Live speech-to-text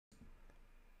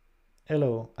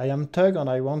Hello, I am Tug and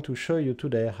I want to show you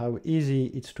today how easy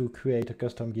it's to create a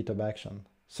custom GitHub action.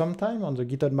 Sometimes on the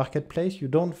GitHub marketplace you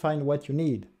don't find what you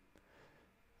need,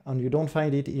 and you don't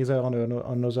find it either on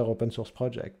another open source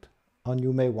project, and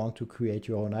you may want to create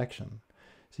your own action.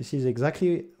 This is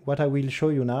exactly what I will show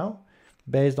you now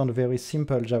based on a very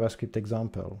simple JavaScript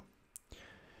example.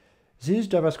 This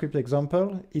JavaScript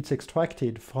example, it's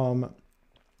extracted from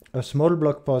a small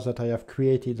blog post that I have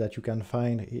created that you can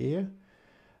find here.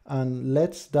 And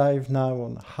let's dive now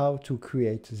on how to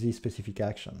create this specific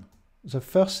action. The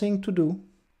first thing to do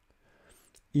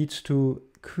is to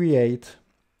create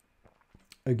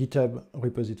a GitHub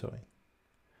repository.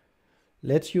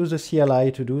 Let's use the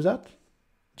CLI to do that.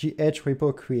 gh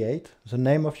repo create, the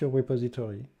name of your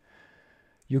repository.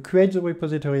 You create the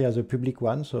repository as a public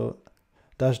one, so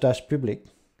 -- public.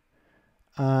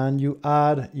 And you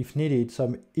add, if needed,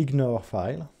 some ignore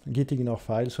file, git ignore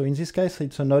file. So in this case,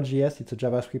 it's a Node.js, it's a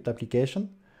JavaScript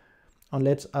application. And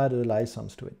let's add a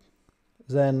license to it.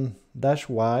 Then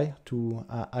 -y to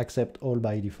accept all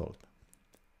by default.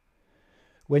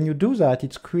 When you do that,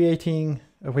 it's creating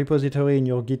a repository in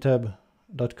your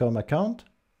github.com account.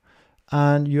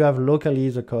 And you have locally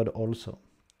the code also.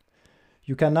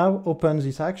 You can now open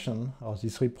this action or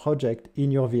this project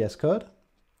in your VS Code.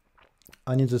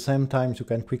 And in the same time, you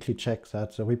can quickly check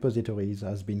that the repository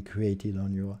has been created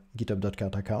on your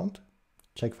github.cart account.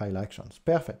 Check file actions.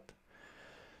 Perfect.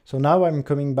 So now I'm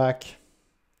coming back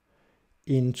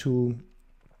into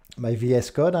my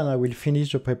VS Code and I will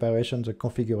finish the preparation, the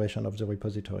configuration of the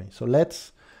repository. So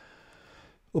let's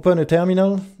open a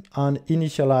terminal and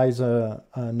initialize a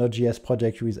Node.js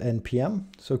project with npm.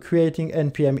 So creating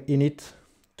npm init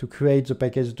to create the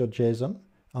package.json.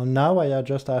 And now I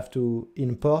just have to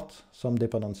import some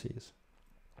dependencies.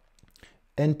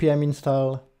 npm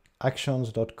install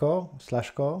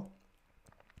actions.core/core,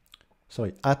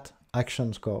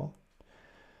 @actions_core.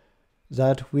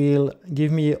 That will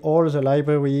give me all the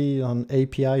library and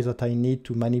APIs that I need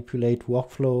to manipulate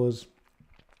workflows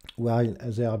while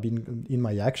they are being in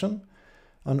my action.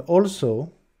 And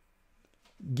also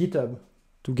GitHub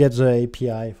to get the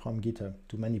API from GitHub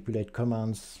to manipulate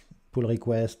commands, pull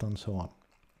requests, and so on.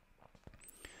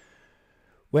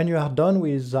 When you are done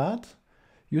with that,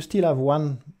 you still have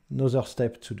one other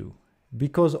step to do.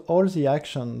 Because all the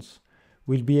actions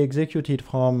will be executed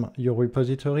from your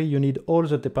repository, you need all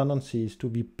the dependencies to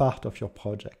be part of your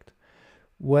project.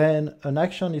 When an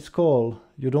action is called,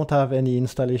 you don't have any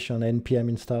installation, npm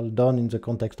install done in the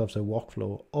context of the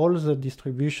workflow. All the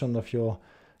distribution of your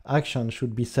action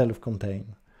should be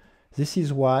self-contained. This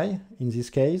is why, in this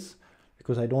case,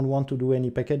 because I don't want to do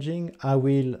any packaging, I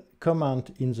will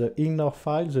comment in the ignore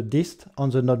file the dist on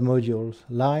the node modules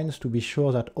lines to be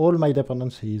sure that all my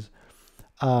dependencies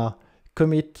are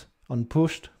commit and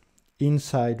pushed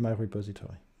inside my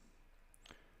repository.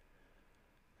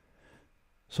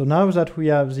 So now that we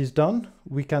have this done,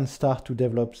 we can start to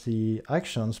develop the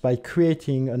actions by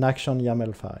creating an action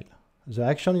YAML file. The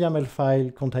action YAML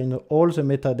file contains all the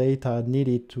metadata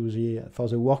needed for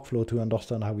the workflow to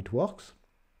understand how it works.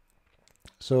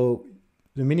 So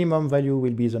the minimum value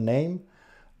will be the name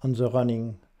and the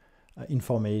running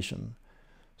information.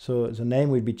 So the name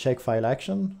will be check file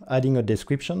action, adding a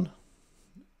description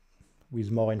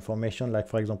with more information, like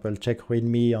for example, check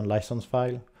readme and license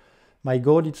file. My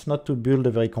goal is not to build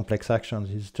a very complex action,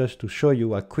 it's just to show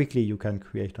you how quickly you can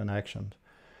create an action.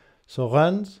 So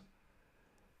runs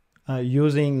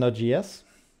using Node.js.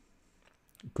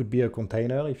 It could be a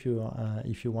container if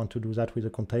you want to do that with a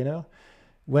container.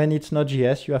 When it's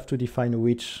Node.js, you have to define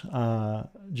which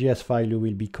JS file you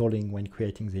will be calling when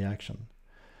creating the action.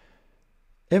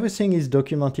 Everything is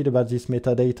documented about this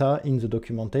metadata in the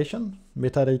documentation.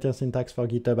 Metadata syntax for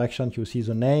GitHub Action, you see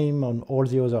the name and all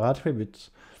the other attributes.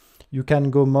 You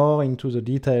can go more into the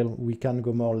detail. We can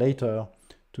go more later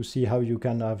to see how you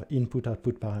can have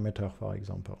input-output parameter, for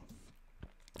example.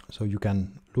 So you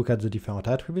can look at the different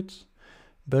attributes.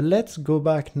 But let's go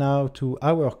back now to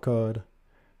our code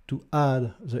to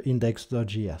add the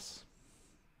index.js.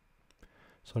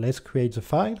 So let's create the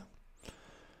file.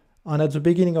 And at the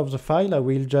beginning of the file, I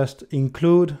will just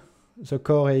include the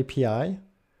core API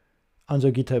and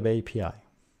the GitHub API.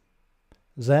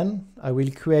 Then I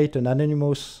will create an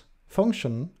anonymous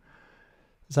function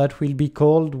that will be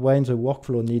called when the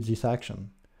workflow needs this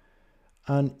action.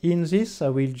 And in this, I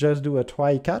will just do a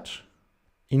try catch.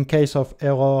 In case of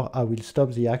error, I will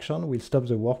stop the action, will stop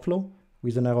the workflow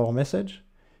with an error message.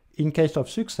 In case of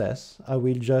success, I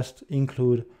will just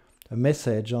include a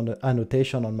message on the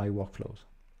annotation on my workflows.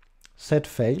 Set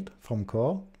failed from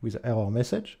core with error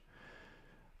message.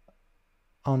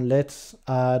 And let's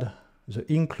add the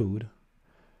include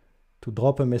to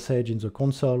drop a message in the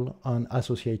console and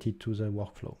associate it to the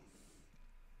workflow.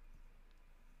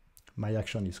 My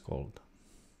action is called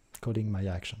coding my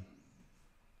action.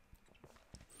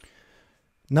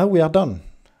 Now we are done.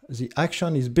 The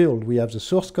action is built. We have the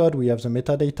source code, we have the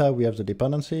metadata, we have the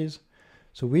dependencies.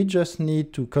 So we just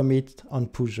need to commit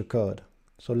and push the code.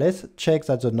 So let's check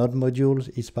that the node module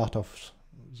is part of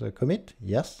the commit.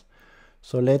 Yes.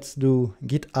 So let's do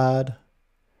git add,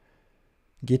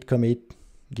 git commit,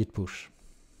 git push.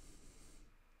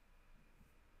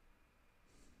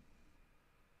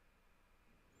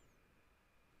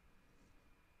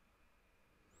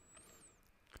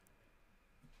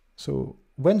 So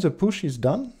when the push is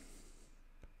done,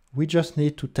 we just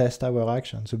need to test our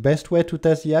action. The best way to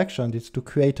test the action is to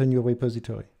create a new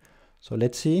repository. So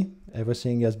let's see,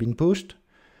 everything has been pushed.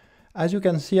 As you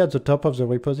can see at the top of the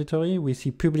repository, we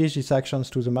see publish these actions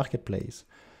to the marketplace.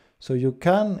 So you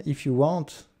can, if you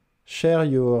want, share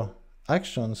your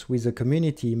actions with the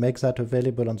community, make that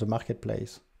available on the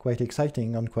marketplace. Quite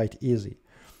exciting and quite easy.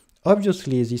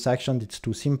 Obviously, this action is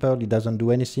too simple, it doesn't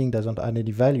do anything, doesn't add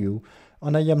any value,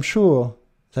 and I am sure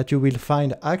that you will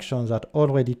find actions that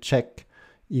already check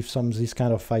if this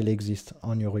kind of file exists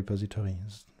on your repository.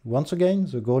 Once again,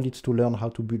 the goal is to learn how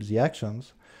to build the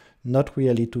actions, not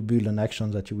really to build an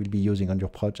action that you will be using on your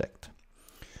project.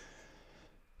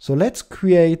 So let's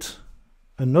create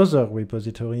another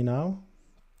repository now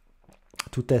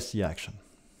to test the action.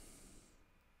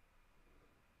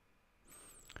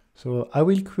 So I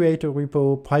will create a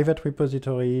repo, private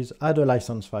repositories, add a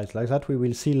license file. Like that we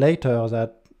will see later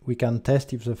that we can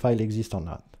test if the file exists or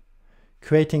not.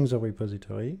 Creating the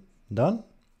repository, done.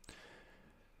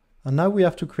 And now we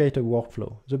have to create a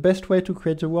workflow. The best way to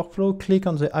create the workflow, click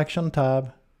on the Action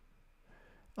tab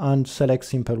and select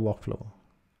Simple Workflow.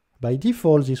 By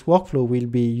default, this workflow will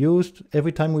be used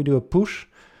every time we do a push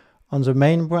on the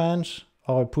main branch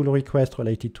or a pull request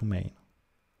related to main.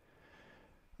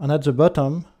 And at the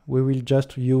bottom, we will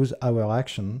just use our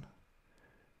action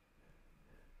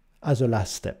as a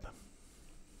last step.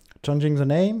 Changing the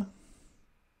name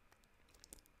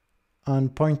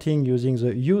and pointing using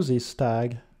the uses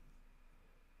tag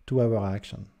to our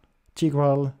action.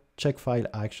 Integral check file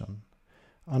action.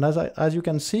 And as you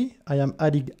can see, I am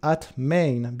adding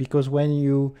 @main because when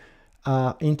you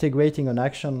are integrating an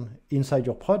action inside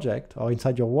your project or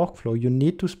inside your workflow, you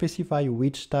need to specify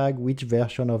which tag, which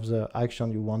version of the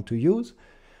action you want to use.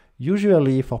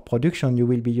 Usually for production, you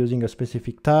will be using a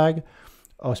specific tag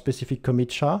or specific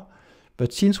commit SHA.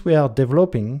 But since we are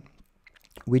developing,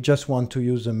 we just want to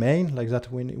use the main, like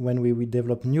that when we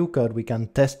develop new code, we can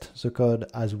test the code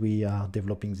as we are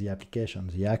developing the application,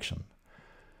 the action.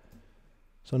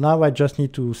 So now I just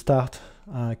need to start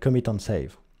commit and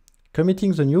save.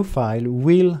 Committing the new file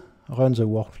will run the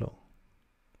workflow.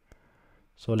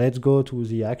 So let's go to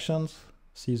the actions,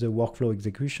 see the workflow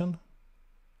execution.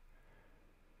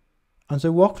 And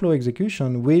the workflow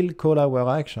execution will call our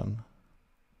action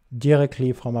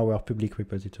directly from our public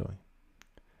repository.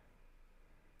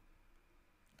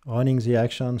 Running the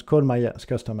actions, call my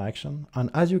custom action, and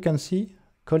as you can see,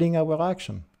 calling our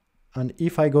action. And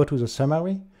if I go to the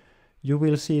summary, you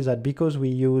will see that because we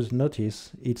use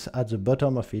notice, it's at the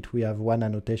bottom of it, we have one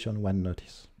annotation, one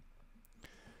notice.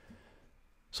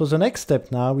 So the next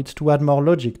step now is to add more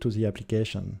logic to the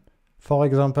application. For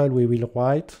example, we will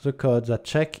write the code that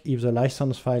check if the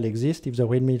license file exists, if the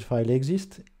README file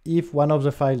exists. If one of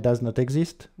the files does not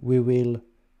exist, we will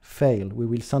fail. We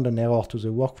will send an error to the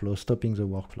workflow, stopping the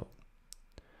workflow.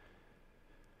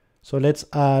 So let's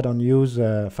add and use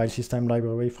a file system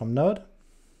library from Node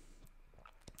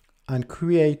and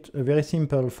create a very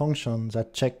simple function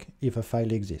that check if a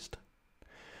file exists.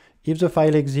 If the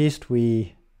file exists,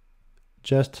 we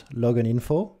just log an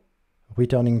info,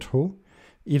 returning true.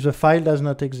 If the file does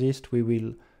not exist, we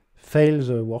will fail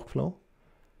the workflow,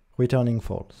 returning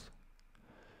false.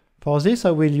 For this,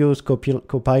 I will use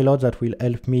Copilot that will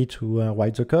help me to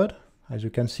write the code. As you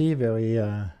can see, very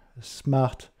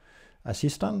smart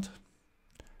assistant.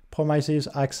 Promises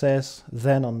access,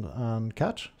 then and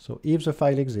catch. So if the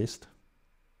file exists,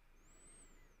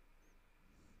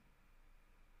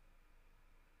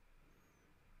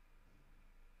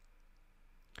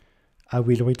 I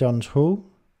will return true,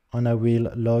 and I will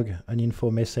log an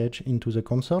info message into the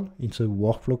console, into the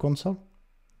workflow console.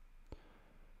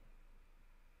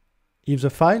 If the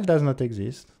file does not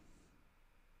exist,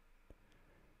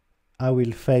 I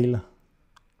will fail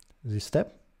this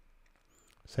step,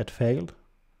 set failed,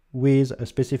 with a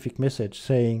specific message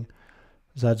saying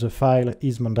that the file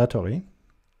is mandatory,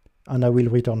 and I will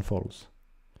return false.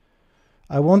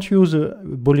 I won't use a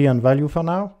Boolean value for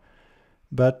now,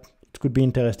 but it could be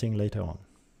interesting later on.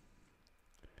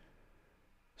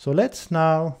 So let's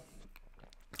now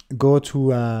go to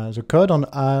the code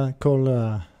and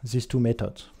call these two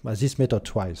methods. Well, this method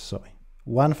twice, sorry.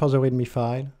 One for the README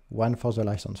file, one for the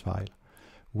license file.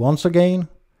 Once again,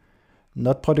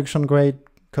 not production grade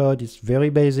code, is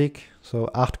very basic. So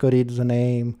hard-coded the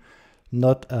name,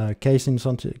 not case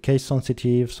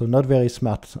sensitive, so not very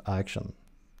smart action.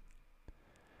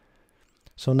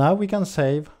 So now we can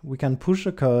save, we can push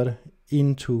the code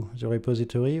into the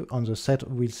repository. On the set,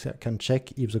 we can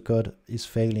check if the code is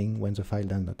failing when the file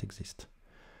does not exist.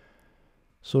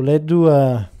 So let's do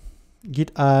a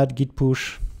git add, git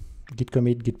push, git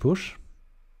commit, git push.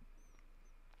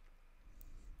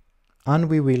 And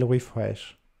we will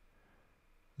refresh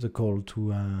the call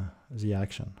to the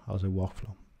action or the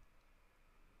workflow.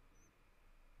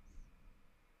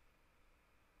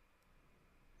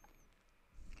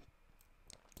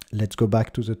 Let's go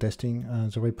back to the testing,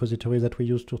 the repository that we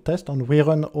used to test, and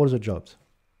rerun all the jobs.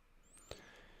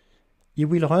 It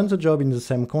will run the job in the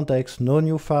same context, no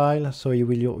new file, so it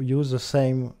will use the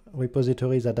same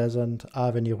repository that doesn't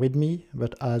have any README,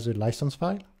 but has a license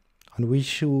file. And we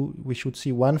should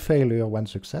see one failure, one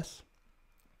success.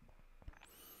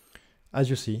 As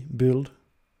you see, build,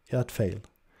 it failed.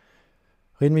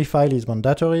 README file is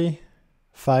mandatory,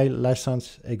 file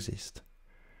license exists.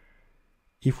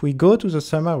 If we go to the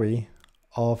summary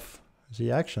of the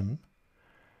action,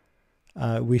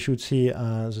 we should see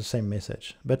the same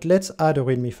message. But let's add a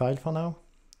README file for now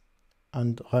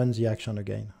and run the action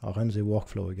again, or run the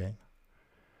workflow again.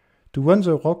 To run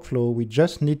the workflow, we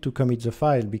just need to commit the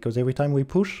file, because every time we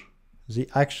push the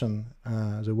action,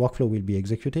 the workflow will be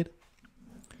executed.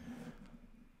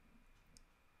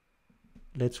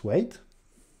 Let's wait.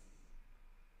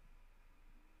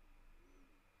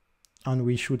 And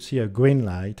we should see a green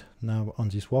light now on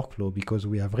this workflow because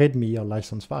we have README or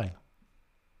license file.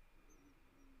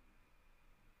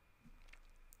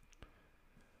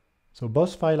 So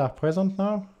both files are present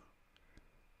now.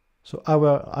 So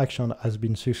our action has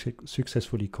been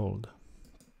successfully called.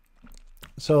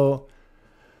 So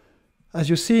as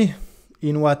you see,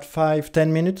 in what, 5-10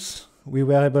 minutes, we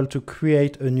were able to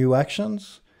create a new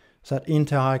actions that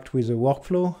interact with the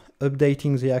workflow,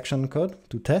 updating the action code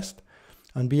to test,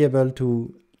 and be able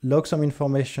to log some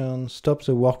information, stop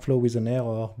the workflow with an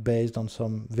error based on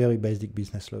some very basic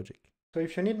business logic. So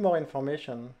if you need more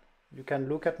information, you can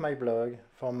look at my blog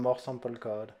for more sample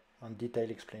code and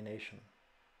detailed explanation.